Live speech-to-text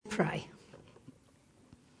pray.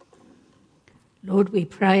 Lord, we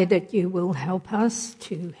pray that you will help us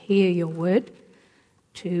to hear your word,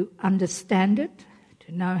 to understand it,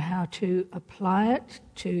 to know how to apply it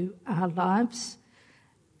to our lives,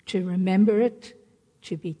 to remember it,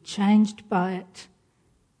 to be changed by it,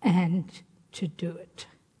 and to do it.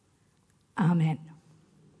 Amen.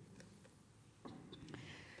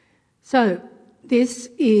 So, this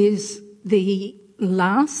is the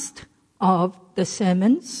last of the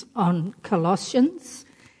sermons on Colossians.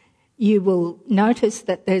 You will notice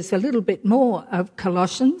that there's a little bit more of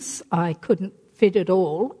Colossians. I couldn't fit it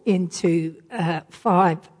all into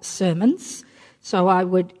 5 sermons, so I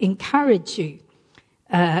would encourage you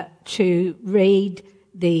to read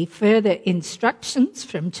the further instructions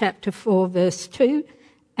from chapter 4, verse 2,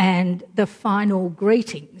 and the final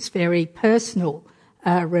greetings, very personal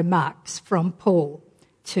remarks from Paul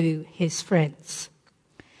to his friends.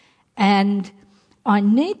 And I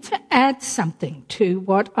need to add something to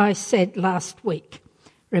what I said last week.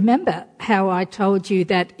 Remember how I told you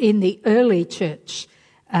that in the early church,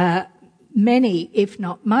 many, if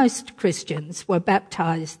not most, Christians were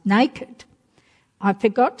baptized naked. I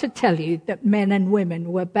forgot to tell you that men and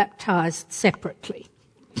women were baptized separately.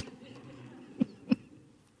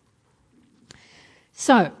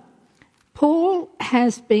 So, Paul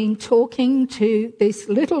has been talking to this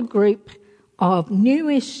little group of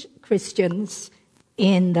newish Christians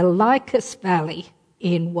in the Lycus Valley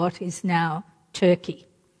in what is now Turkey.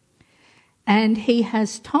 And he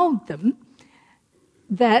has told them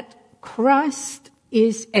that Christ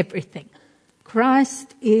is everything.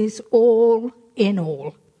 Christ is all in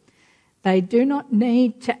all. They do not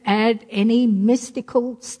need to add any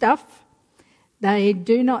mystical stuff. They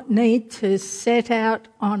do not need to set out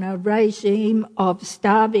on a regime of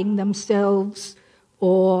starving themselves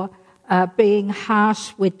or being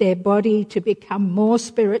harsh with their body to become more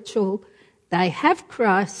spiritual. They have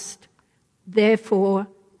Christ, therefore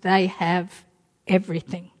they have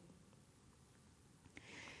everything.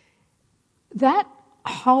 That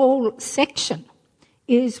whole section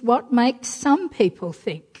is what makes some people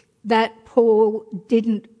think that Paul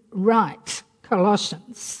didn't write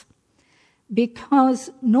Colossians.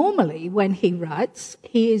 Because normally when he writes,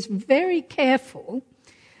 he is very careful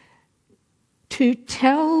to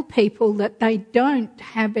tell people that they don't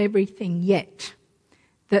have everything yet,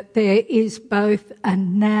 that there is both a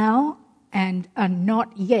now and a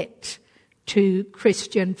not yet to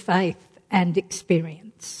Christian faith and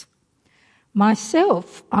experience.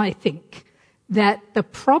 Myself, I think that the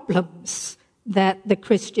problems that the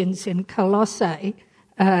Christians in Colossae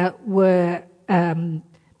were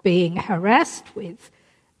being harassed with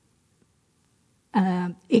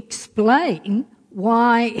explain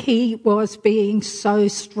why he was being so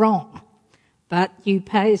strong. But you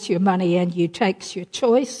pays your money and you takes your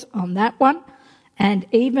choice on that one. And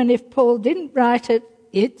even if Paul didn't write it,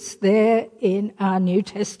 it's there in our New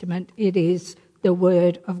Testament. It is the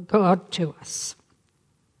word of God to us.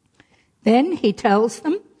 Then he tells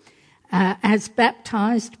them, as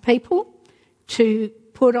baptized people, to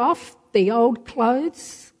put off the old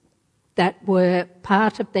clothes that were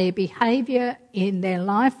part of their behaviour in their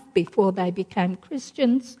life before they became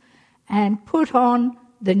Christians, and put on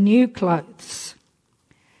the new clothes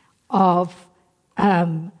of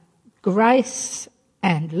grace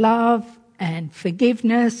and love and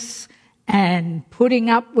forgiveness and putting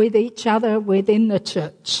up with each other within the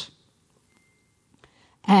church.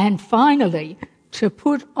 And finally, to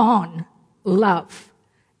put on love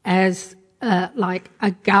as like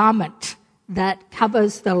a garment that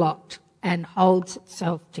covers the lot and holds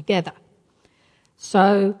itself together,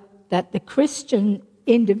 so that the Christian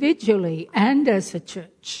individually and as a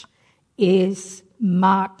church is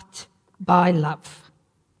marked by love.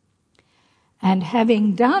 And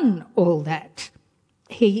having done all that,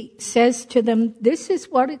 he says to them, this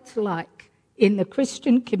is what it's like in the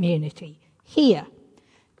Christian community. Here,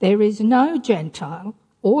 there is no Gentile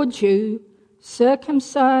or Jew,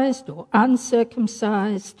 circumcised or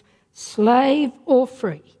uncircumcised, slave or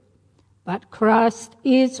free, but Christ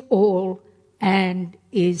is all and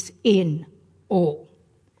is in all.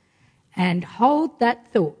 And hold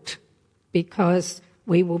that thought, because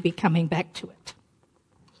we will be coming back to it.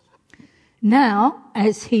 Now,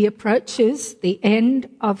 as he approaches the end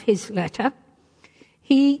of his letter,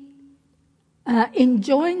 he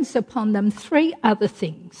enjoins upon them 3 other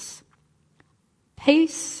things: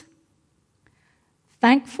 peace,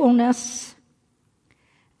 thankfulness,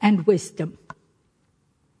 and wisdom.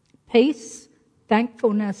 Peace,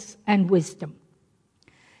 thankfulness, and wisdom.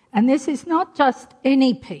 And this is not just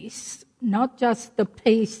any peace, not just the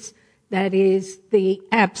peace that is the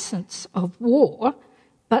absence of war,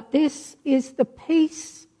 But this is the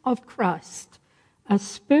peace of Christ, a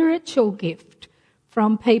spiritual gift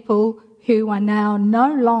from people who are now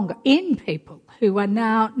no longer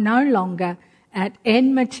at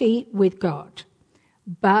enmity with God,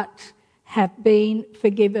 but have been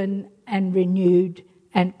forgiven and renewed,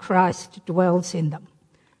 and Christ dwells in them.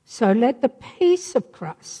 So let the peace of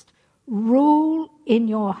Christ rule in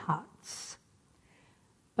your hearts.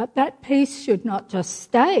 But that peace should not just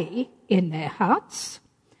stay in their hearts.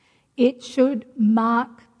 It should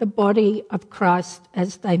mark the body of Christ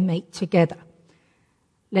as they meet together.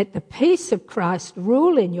 Let the peace of Christ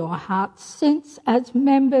rule in your hearts, since as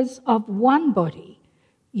members of one body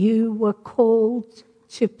you were called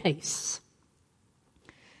to peace.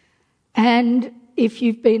 And if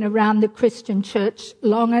you've been around the Christian church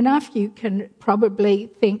long enough, you can probably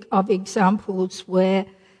think of examples where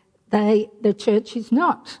the church is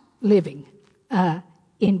not living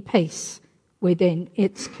in peace within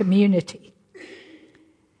its community.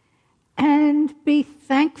 And be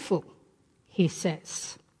thankful, he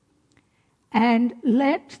says, and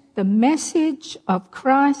let the message of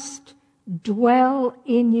Christ dwell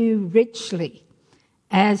in you richly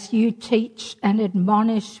as you teach and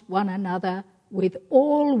admonish one another with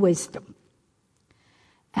all wisdom.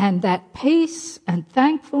 And that peace and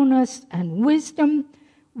thankfulness and wisdom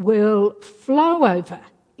will flow over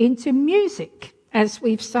into music, as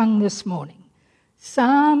we've sung this morning.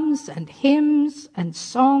 Psalms and hymns and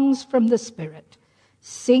songs from the Spirit,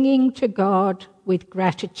 singing to God with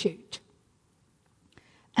gratitude.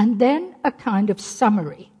 And then a kind of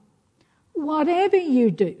summary. Whatever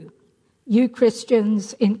you do, you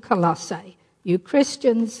Christians in Colossae, you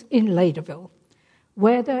Christians in Leaderville,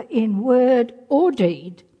 whether in word or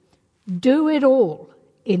deed, do it all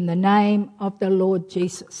in the name of the Lord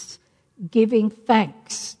Jesus, giving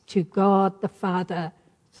thanks to God the Father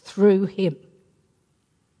through him.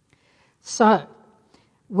 So,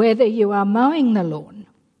 whether you are mowing the lawn,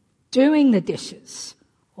 doing the dishes,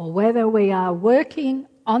 or whether we are working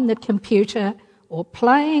on the computer or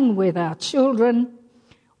playing with our children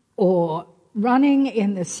or running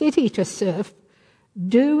in the city to surf,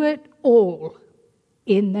 do it all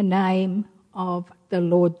in the name of the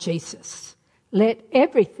Lord Jesus. Let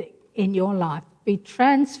everything in your life be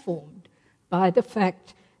transformed by the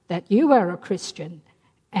fact that you are a Christian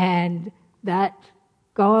and that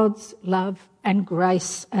God's love and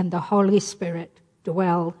grace and the Holy Spirit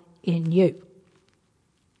dwell in you.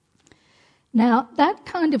 Now, that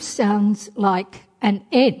kind of sounds like an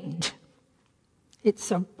end.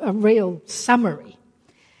 It's a real summary.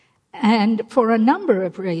 And for a number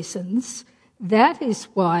of reasons, that is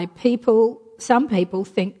why some people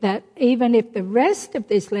think that even if the rest of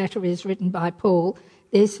this letter is written by Paul,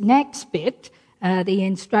 this next bit, the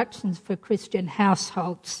instructions for Christian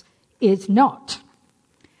households, is not.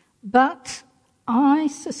 But I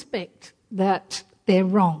suspect that they're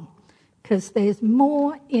wrong, because there's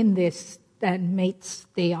more in this than meets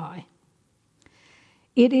the eye.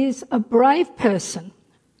 It is a brave person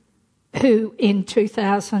who in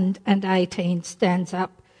 2018 stands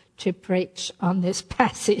up to preach on this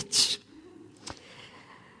passage.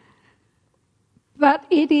 But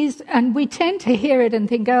it is, and we tend to hear it and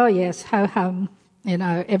think, oh yes, ho-hum,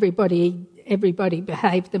 everybody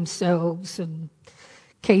behave themselves and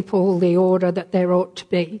keep all the order that there ought to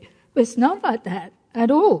be. But it's not like that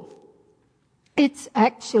at all. It's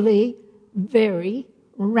actually very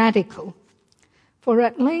radical for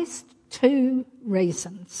at least two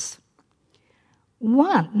reasons.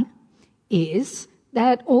 One is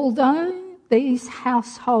that although these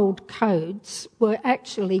household codes were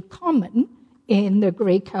actually common in the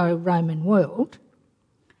Greco-Roman world,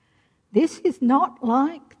 this is not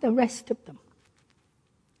like the rest of them.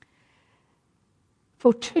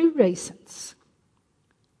 For two reasons.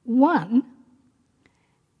 One,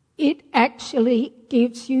 it actually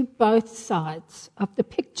gives you both sides of the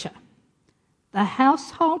picture. The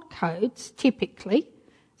household codes typically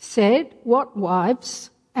said what wives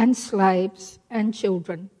and slaves and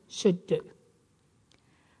children should do.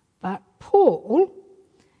 But Paul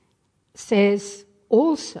says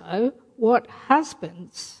also what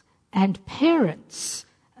husbands and parents,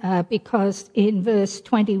 because in verse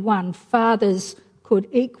 21, fathers could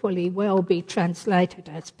equally well be translated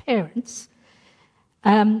as parents.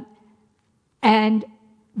 And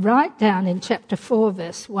right down in chapter 4,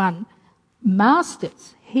 verse 1,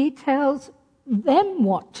 masters, he tells them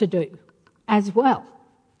what to do as well.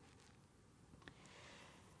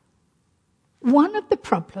 One of the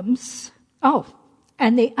problems,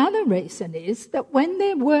 and the other reason is that when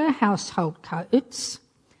there were household codes,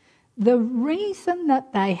 the reason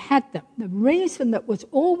that they had them, the reason that was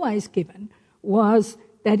always given was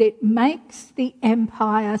that it makes the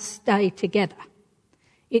empire stay together.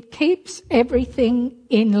 It keeps everything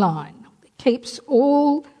in line. It keeps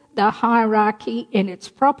all the hierarchy in its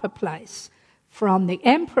proper place, from the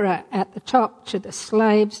emperor at the top to the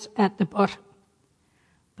slaves at the bottom.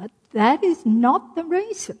 But that is not the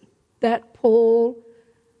reason that Paul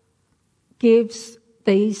gives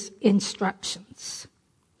these instructions.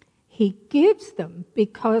 He gives them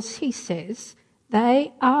because he says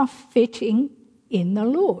they are fitting in the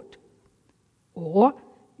Lord, or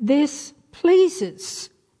this pleases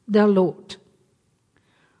the Lord,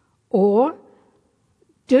 or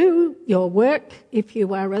do your work, if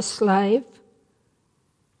you are a slave,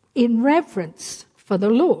 in reverence for the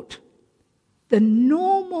Lord. The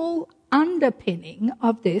normal underpinning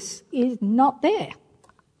of this is not there.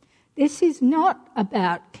 This is not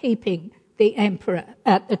about keeping the emperor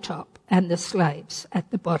at the top and the slaves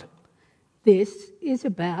at the bottom. This is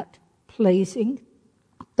about pleasing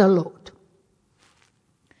the Lord.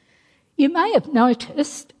 You may have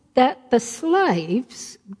noticed that the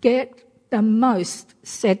slaves get the most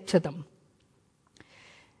said to them.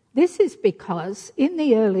 This is because in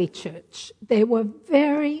the early church there were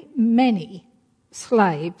very many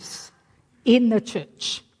slaves in the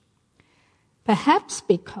church. Perhaps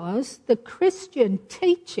because the Christian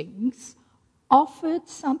teachings offered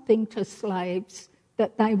something to slaves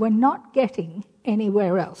that they were not getting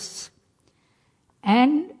anywhere else.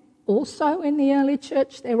 And also in the early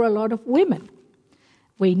church there were a lot of women.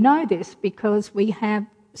 We know this because we have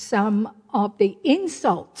some of the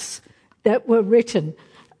insults that were written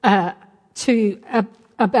about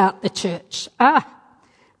the church.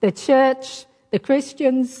 The church, the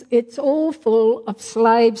Christians, it's all full of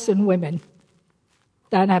slaves and women.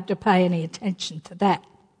 Don't have to pay any attention to that.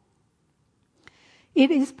 It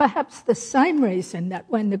is perhaps the same reason that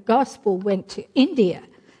when the gospel went to India,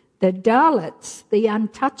 the Dalits, the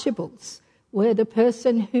untouchables, were the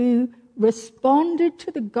person who responded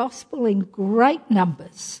to the gospel in great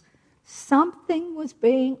numbers. Something was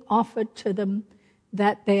being offered to them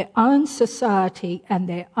that their own society and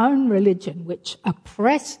their own religion, which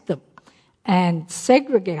oppressed them and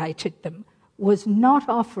segregated them, was not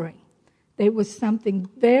offering. There was something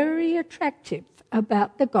very attractive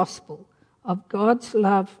about the gospel of God's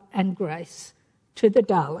love and grace to the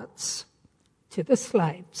Dalits, to the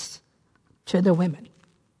slaves, to the women.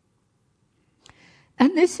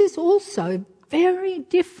 And this is also very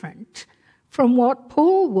different from what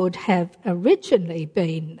Paul would have originally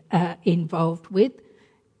been involved with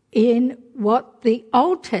in what the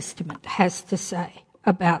Old Testament has to say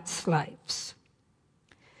about slaves.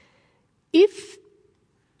 If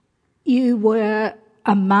you were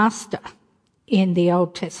a master in the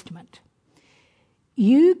Old Testament,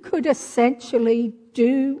 you could essentially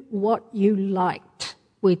do what you liked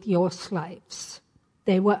with your slaves.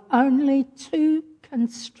 There were only two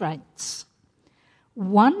constraints.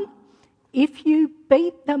 One, if you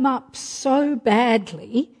beat them up so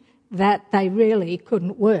badly that they really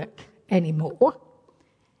couldn't work anymore,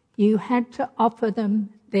 you had to offer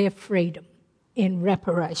them their freedom in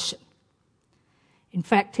reparation. In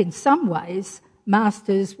fact, in some ways,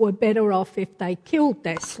 masters were better off if they killed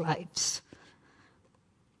their slaves.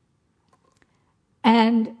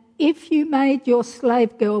 And if you made your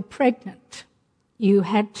slave girl pregnant, you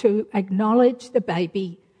had to acknowledge the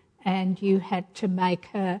baby and you had to make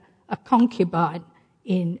her a concubine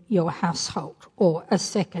in your household, or a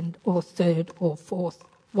second or third or fourth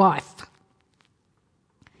wife.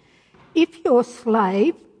 If your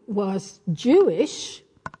slave was Jewish,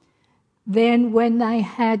 then when they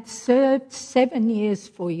had served 7 years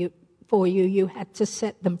for you, you had to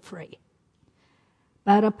set them free.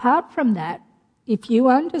 But apart from that, if you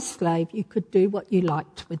owned a slave, you could do what you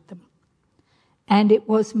liked with them. And it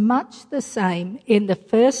was much the same in the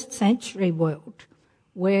first century world,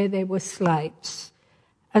 where there were slaves.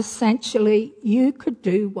 Essentially, you could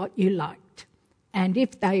do what you liked. And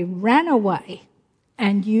if they ran away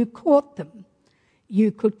and you caught them,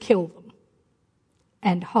 you could kill them.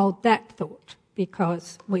 And hold that thought,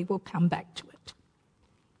 because we will come back to it.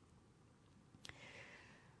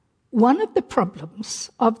 One of the problems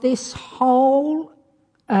of this whole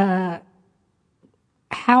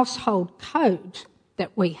household code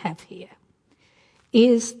that we have here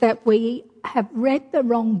is that we have read the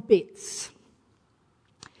wrong bits.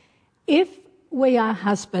 If we are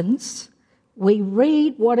husbands, we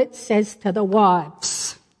read what it says to the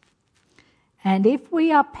wives. And if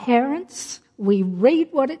we are parents, we read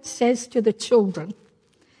what it says to the children.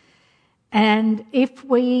 And if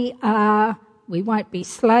we won't be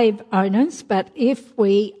slave owners, but if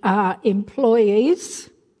we are employees,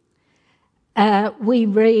 we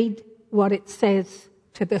read what it says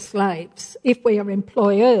to the slaves. If we are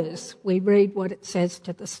employers, we read what it says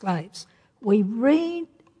to the slaves. We read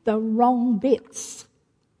the wrong bits.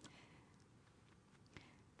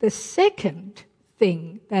 The second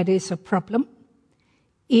thing that is a problem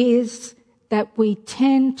is that we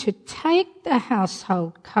tend to take the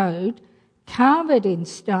household code, carve it in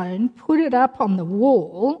stone, put it up on the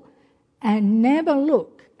wall, and never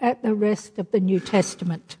look at the rest of the New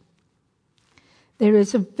Testament. There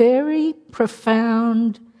is a very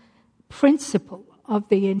profound principle of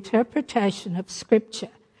the interpretation of Scripture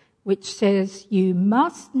which says you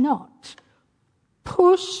must not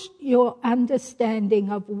push your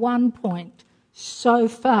understanding of one point so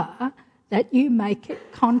far that you make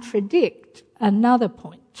it contradict another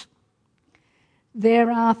point.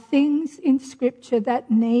 There are things in Scripture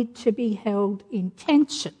that need to be held in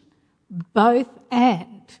tension, both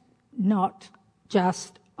and, not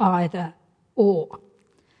just either or.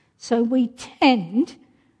 So we tend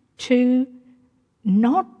to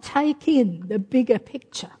not take in the bigger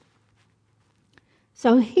picture.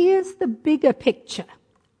 So here's the bigger picture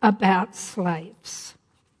about slaves.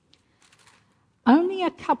 Only a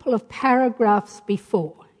couple of paragraphs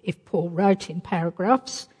before, if Paul wrote in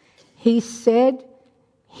paragraphs, he said,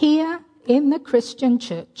 "Here in the Christian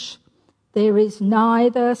church there is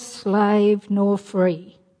neither slave nor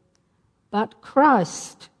free, but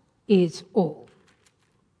Christ is all."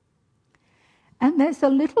 And there's a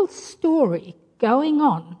little story going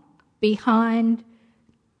on behind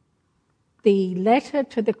the letter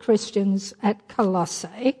to the Christians at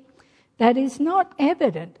Colossae that is not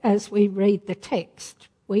evident as we read the text.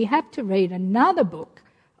 We have to read another book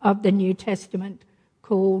of the New Testament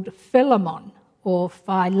called Philemon or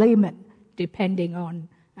Philemon, depending on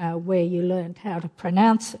where you learned how to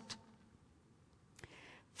pronounce it.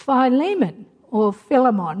 Philemon or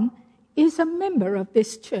Philemon is a member of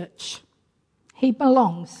this church. He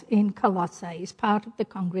belongs in Colossae, he's part of the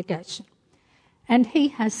congregation. And he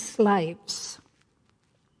has slaves.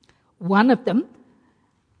 One of them,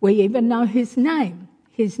 we even know his name.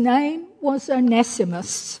 His name was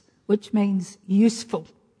Onesimus, which means useful.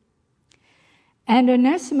 And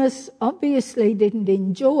Onesimus obviously didn't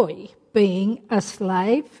enjoy being a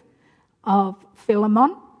slave of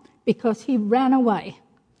Philemon because he ran away.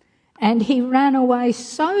 And he ran away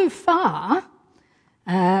so far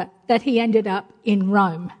that he ended up in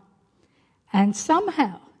Rome. And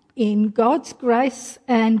somehow, in God's grace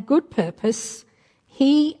and good purpose,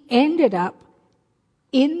 he ended up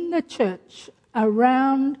in the church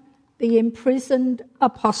around the imprisoned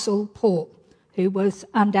Apostle Paul, who was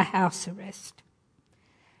under house arrest.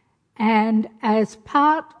 And as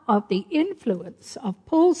part of the influence of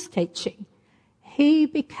Paul's teaching, he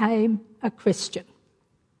became a Christian.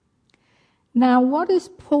 Now, what is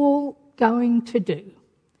Paul going to do?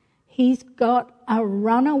 He's got a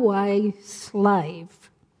runaway slave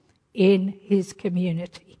in his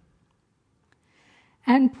community.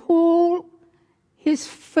 And Paul, his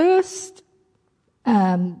first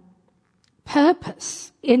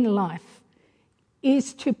purpose in life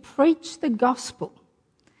is to preach the gospel.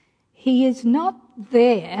 He is not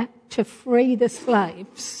there to free the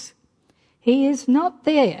slaves. He is not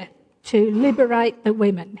there to liberate the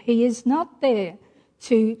women. He is not there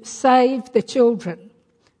to save the children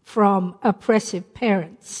from oppressive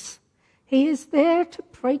parents. He is there to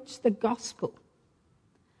preach the gospel.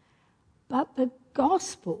 But the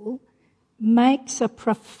gospel makes a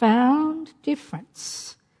profound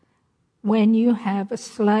difference when you have a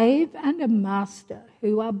slave and a master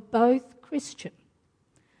who are both Christian.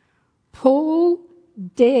 Paul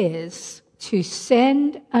dares to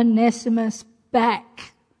send Onesimus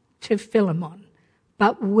back to Philemon,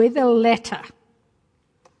 but with a letter.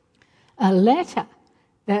 A letter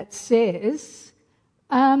that says,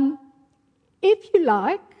 if you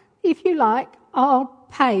like, I'll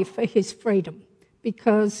pay for his freedom,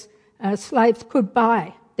 because slaves could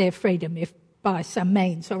buy their freedom if by some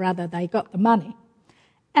means or other they got the money.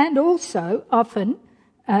 And also, often,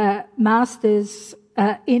 masters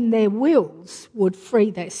in their wills would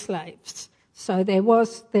free their slaves. So there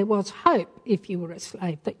was hope, if you were a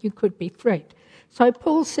slave, that you could be freed. So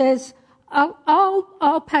Paul says,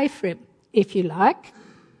 I'll pay for him, if you like,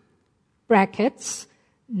 brackets,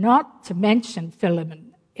 not to mention,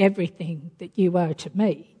 Philemon, everything that you owe to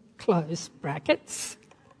me, close brackets.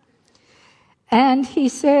 And he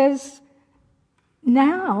says,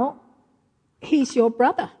 now he's your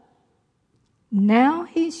brother. Now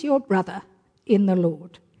he's your brother in the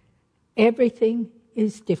Lord. Everything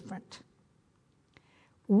is different.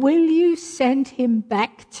 Will you send him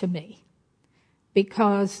back to me?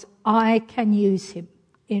 Because I can use him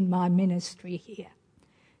in my ministry here.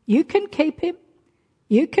 You can keep him.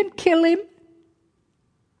 You can kill him,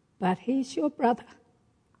 but he's your brother.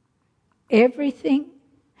 Everything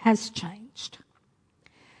has changed.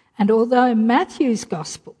 And although Matthew's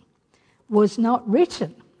Gospel was not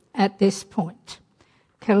written at this point,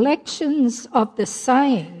 collections of the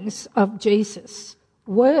sayings of Jesus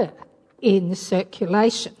were in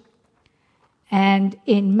circulation. And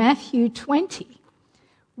in Matthew 20,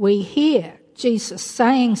 we hear Jesus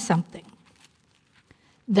saying something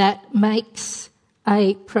that makes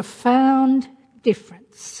a profound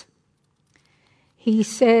difference. He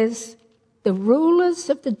says, "The rulers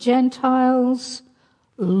of the Gentiles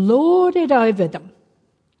lord it over them,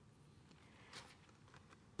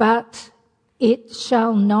 but it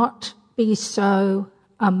shall not be so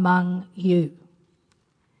among you.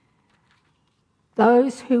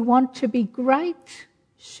 Those who want to be great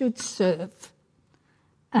should serve,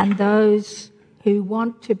 and those who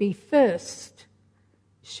want to be first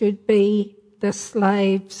should be the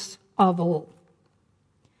slaves of all."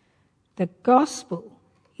 The gospel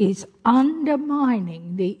is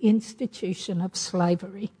undermining the institution of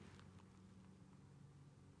slavery.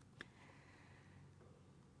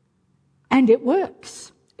 And it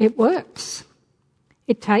works. It works.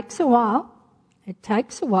 It takes a while.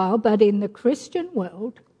 But in the Christian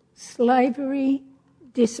world, slavery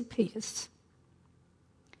disappears.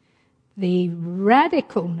 The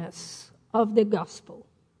radicalness of the gospel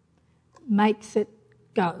makes it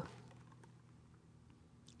go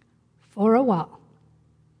for a while.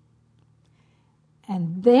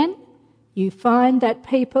 And then you find that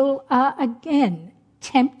people are again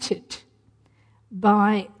tempted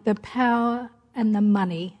by the power and the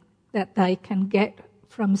money that they can get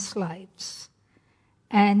from slaves.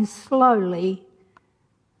 And slowly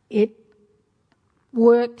it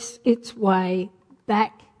works its way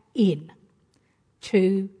back in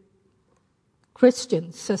to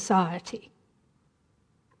Christian society.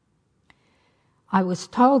 I was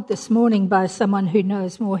told this morning by someone who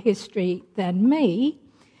knows more history than me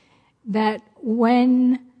that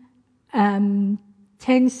when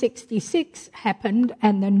 1066 happened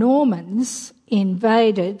and the Normans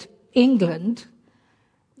invaded England,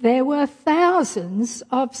 there were thousands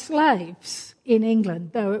of slaves in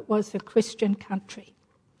England, though it was a Christian country.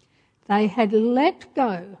 They had let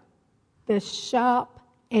go the sharp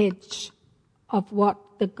edge of what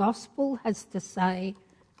the gospel has to say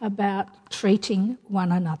about treating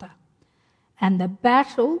one another. And the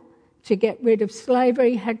battle to get rid of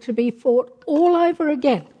slavery had to be fought all over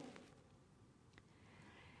again.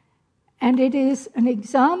 And it is an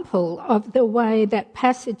example of the way that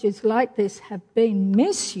passages like this have been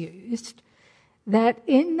misused, that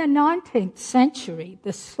in the 19th century,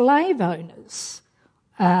 the slave owners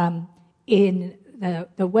in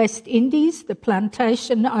the West Indies, the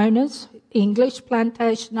plantation owners, English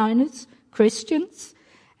plantation owners, Christians,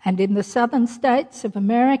 and in the southern states of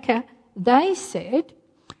America, they said,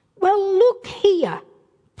 well, look here.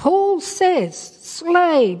 Paul says,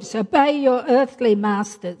 slaves, obey your earthly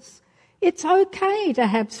masters. It's okay to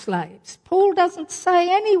have slaves. Paul doesn't say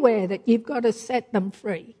anywhere that you've got to set them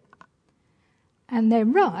free. And they're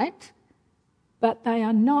right, but they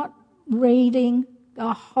are not reading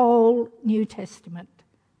the whole New Testament.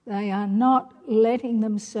 They are not letting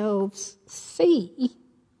themselves see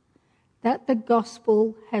that the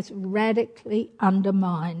gospel has radically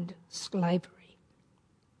undermined slavery.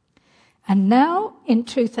 And now, in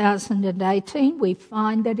 2018, we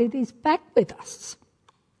find that it is back with us.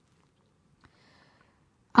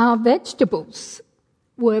 Our vegetables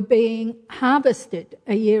were being harvested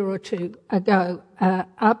a year or two ago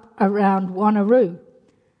up around Wanneroo,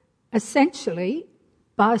 essentially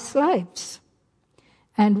by slaves.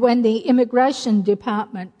 And when the Immigration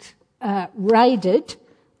Department raided,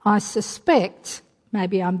 I suspect,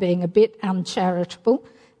 maybe I'm being a bit uncharitable,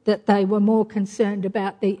 that they were more concerned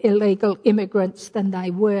about the illegal immigrants than they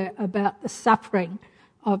were about the suffering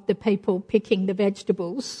of the people picking the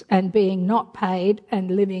vegetables and being not paid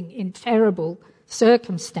and living in terrible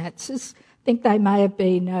circumstances. I think they may have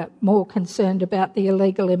been more concerned about the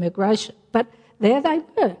illegal immigration. But there they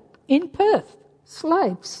were, in Perth,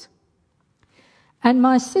 slaves. And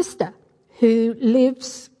my sister, who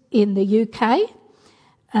lives in the UK,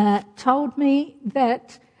 told me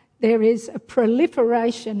that there is a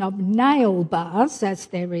proliferation of nail bars, as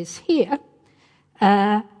there is here,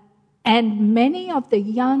 and many of the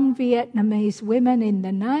young Vietnamese women in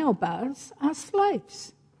the nail bars are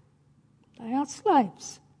slaves. They are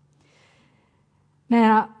slaves.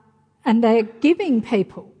 Now, and they're giving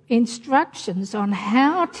people instructions on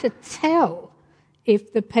how to tell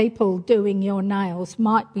if the people doing your nails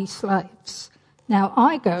might be slaves. Now,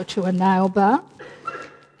 I go to a nail bar,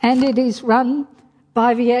 and it is run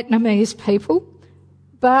by Vietnamese people,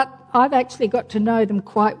 but I've actually got to know them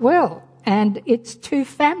quite well. And it's two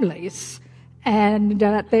families, and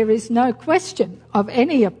there is no question of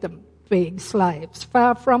any of them being slaves,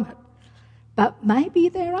 far from it. But maybe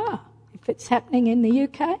there are. If it's happening in the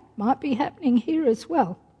UK, it might be happening here as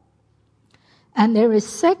well. And there is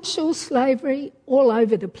sexual slavery all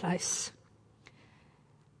over the place.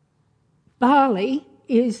 Bali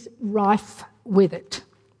is rife with it.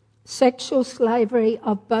 Sexual slavery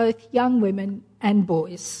of both young women and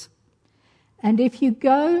boys. And if you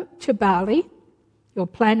go to Bali, you're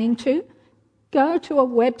planning to, go to a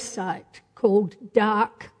website called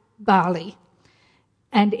Dark Bali,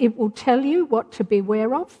 and it will tell you what to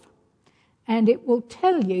beware of, and it will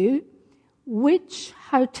tell you which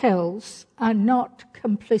hotels are not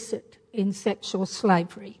complicit in sexual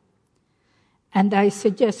slavery. And they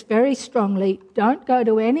suggest very strongly, don't go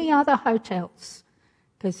to any other hotels,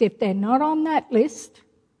 because if they're not on that list,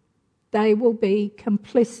 they will be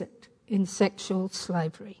complicit in sexual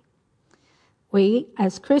slavery. We,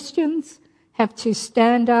 as Christians, have to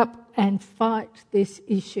stand up and fight this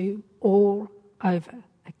issue all over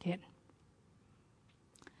again.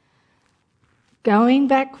 Going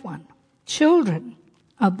back one. Children,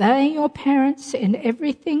 obey your parents in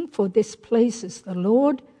everything, for this pleases the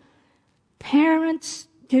Lord. Parents,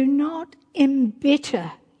 do not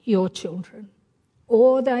embitter your children,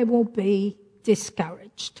 or they will be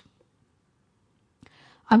discouraged.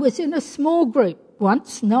 I was in a small group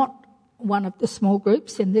once, not one of the small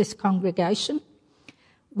groups in this congregation,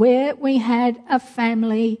 where we had a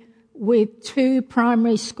family with 2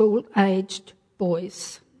 primary school-aged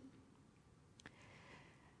boys.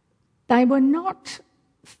 They were not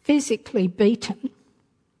physically beaten,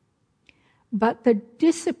 but the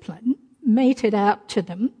discipline meted out to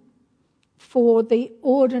them for the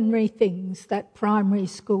ordinary things that primary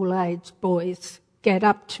school-aged boys get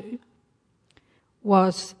up to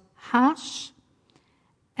was harsh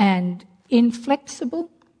and inflexible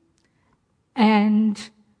and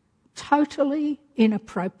totally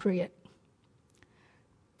inappropriate.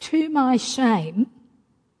 To my shame,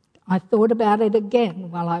 I thought about it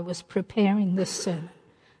again while I was preparing this sermon.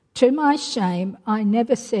 To my shame, I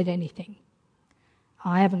never said anything.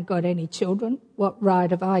 I haven't got any children. What right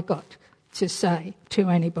have I got to say to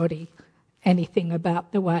anybody anything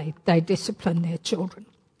about the way they discipline their children?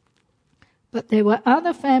 But there were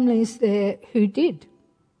other families there who did.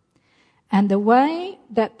 And the way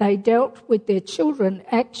that they dealt with their children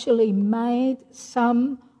actually made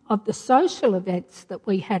some of the social events that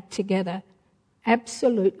we had together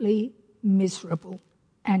absolutely miserable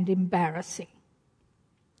and embarrassing.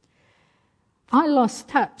 I lost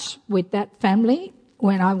touch with that family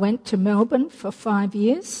when I went to Melbourne for 5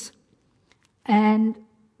 years, and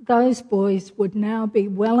those boys would now be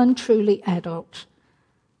well and truly adult.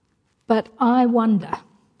 But I wonder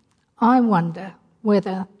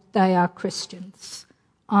whether they are Christians.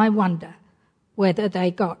 I wonder whether they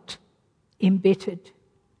got embittered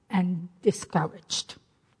and discouraged.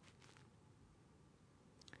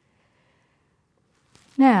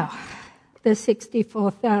 Now, the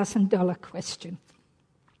 $64,000 question.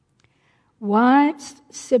 Wives,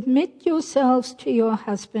 submit yourselves to your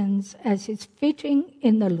husbands as is fitting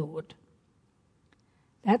in the Lord.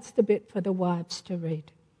 That's the bit for the wives to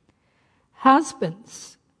read.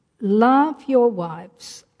 Husbands, love your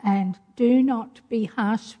wives and do not be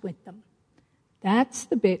harsh with them. That's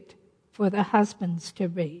the bit for the husbands to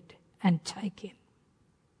read and take in.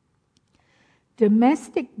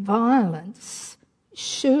 Domestic violence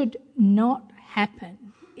should not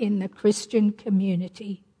happen in the Christian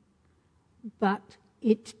community, but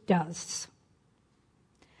it does.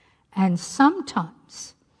 And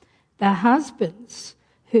sometimes the husbands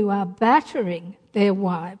who are battering their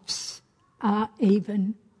wives are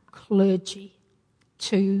even clergy,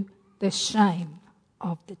 to the shame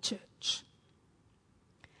of the church.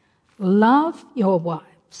 Love your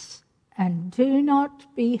wives and do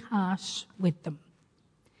not be harsh with them.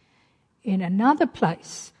 In another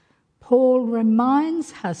place, Paul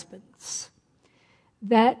reminds husbands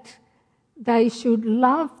that they should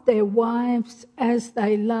love their wives as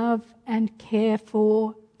they love and care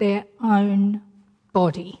for their own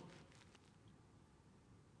body.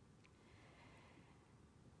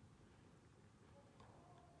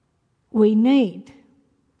 We need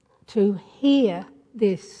to hear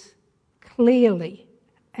this clearly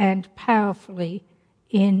and powerfully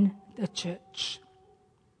in the church.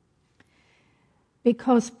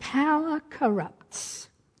 Because power corrupts,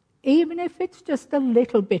 even if it's just a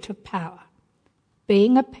little bit of power.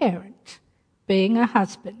 Being a parent, being a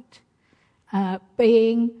husband,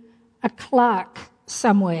 being a clerk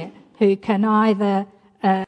somewhere who can either